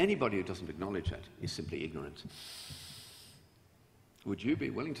 anybody who doesn't acknowledge that is simply ignorant. Would you be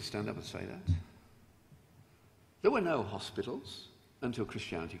willing to stand up and say that? There were no hospitals until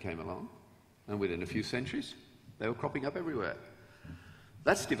Christianity came along, and within a few centuries, they were cropping up everywhere.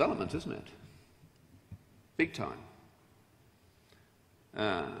 That's development, isn't it? Big time.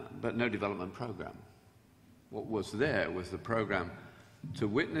 But no development program. What was there was the program to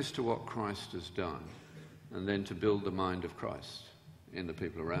witness to what Christ has done, and then to build the mind of Christ in the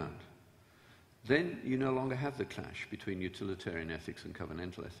people around. Then you no longer have the clash between utilitarian ethics and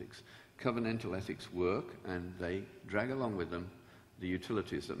covenantal ethics. Covenantal ethics work, and they drag along with them the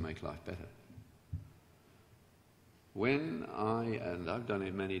utilities that make life better. When I, and I've done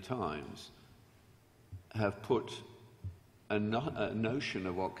it many times, have put a notion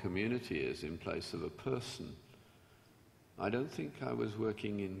of what community is in place of a person, I don't think I was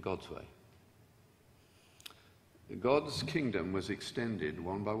working in God's way. God's kingdom was extended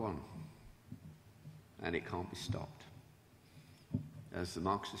one by one, and it can't be stopped. As the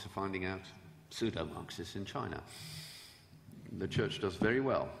Marxists are finding out, pseudo-Marxists in China. The church does very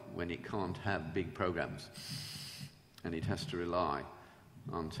well when it can't have big programs, and it has to rely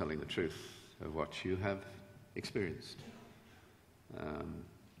on telling the truth of what you have experienced.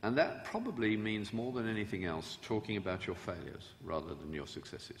 And that probably means more than anything else talking about your failures rather than your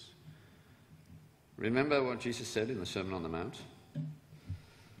successes. Remember what Jesus said in the Sermon on the Mount?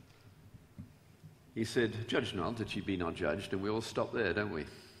 He said, "Judge not, that ye be not judged," and we all stop there, don't we?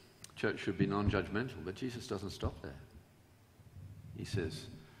 Church should be non-judgmental, but Jesus doesn't stop there. He says,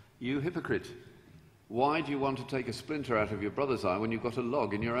 "You hypocrite, why do you want to take a splinter out of your brother's eye when you've got a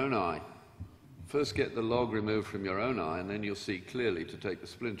log in your own eye? First get the log removed from your own eye, and then you'll see clearly to take the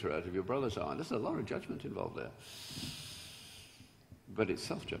splinter out of your brother's eye." There's a lot of judgment involved there. But it's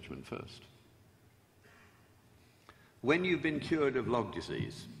self-judgment first. When you've been cured of log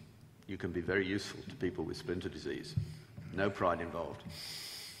disease, you can be very useful to people with splinter disease. No pride involved.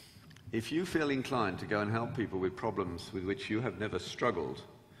 If you feel inclined to go and help people with problems with which you have never struggled,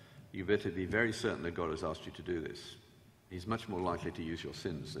 you better be very certain that God has asked you to do this. He's much more likely to use your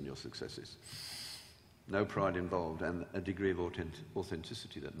sins than your successes. No pride involved, and a degree of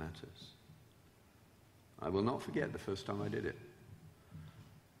authenticity that matters. I will not forget the first time I did it.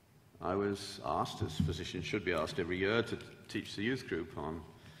 I was asked, as physicians should be asked every year, to teach the youth group on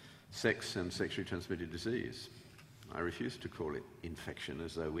sex and sexually transmitted disease. I refused to call it infection,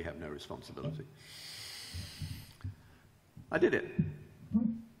 as though we have no responsibility. I did it.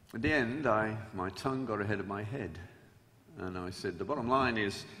 At the end, my tongue got ahead of my head. And I said, the bottom line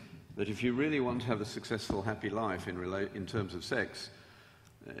is that if you really want to have a successful, happy life in terms of sex,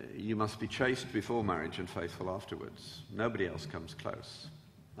 you must be chaste before marriage and faithful afterwards. Nobody else comes close.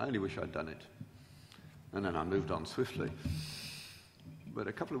 I only wish I'd done it. And then I moved on swiftly. But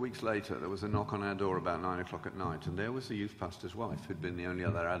a couple of weeks later, there was a knock on our door about 9 o'clock at night, and there was the youth pastor's wife, who'd been the only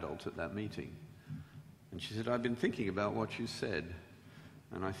other adult at that meeting. And she said, "I've been thinking about what you said,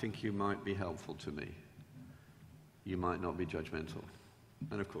 and I think you might be helpful to me. You might not be judgmental."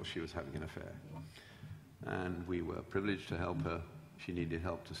 And of course, she was having an affair. And we were privileged to help her. She needed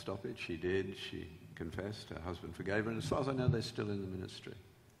help to stop it. She did. She confessed. Her husband forgave her. And as far as I know, they're still in the ministry.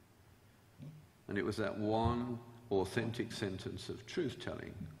 And it was that one authentic sentence of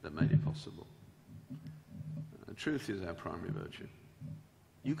truth-telling that made it possible. Truth is our primary virtue.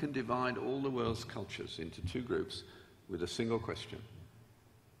 You can divide all the world's cultures into two groups with a single question.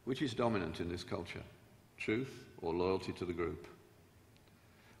 Which is dominant in this culture? Truth or loyalty to the group?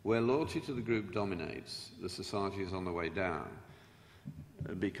 Where loyalty to the group dominates, the society is on the way down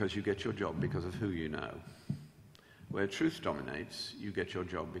because you get your job because of who you know. Where truth dominates, you get your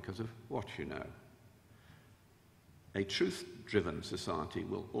job because of what you know. A truth-driven society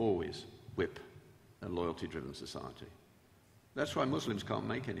will always whip a loyalty-driven society. That's why Muslims can't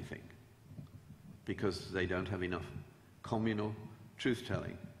make anything, because they don't have enough communal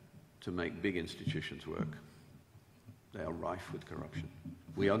truth-telling to make big institutions work. They are rife with corruption.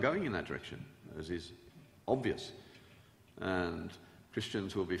 We are going in that direction, as is obvious. And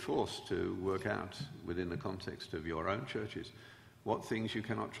Christians will be forced to work out, within the context of your own churches, what things you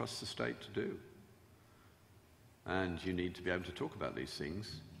cannot trust the state to do. And you need to be able to talk about these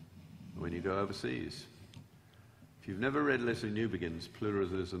things when you go overseas. If you've never read Leslie Newbegin's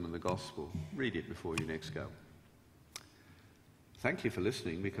Pluralism and the Gospel, read it before you next go. Thank you for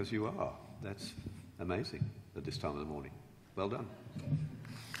listening, because you are. That's amazing at this time of the morning. Well done.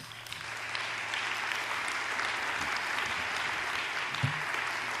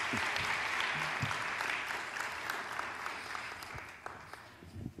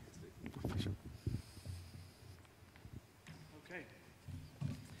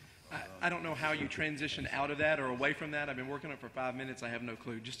 I don't know how you transition out of that or away from that. I've been working on it for 5 minutes. I have no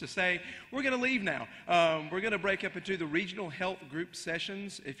clue. Just to say, we're going to leave now. We're going to break up into the regional health group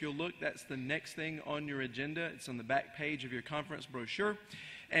sessions. If you'll look, that's the next thing on your agenda. It's on the back page of your conference brochure.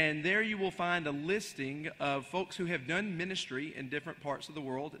 And there you will find a listing of folks who have done ministry in different parts of the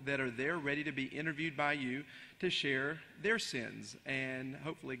world that are there ready to be interviewed by you to share their sins and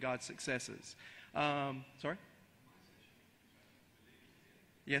hopefully God's successes. Sorry?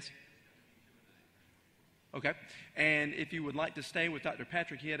 Yes? Okay. And if you would like to stay with Dr.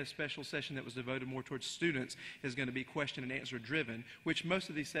 Patrick, he had a special session that was devoted more towards students. Is going to be question and answer driven, which most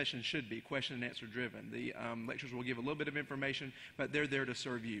of these sessions should be question and answer driven. The lectures will give a little bit of information, but they're there to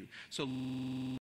serve you. So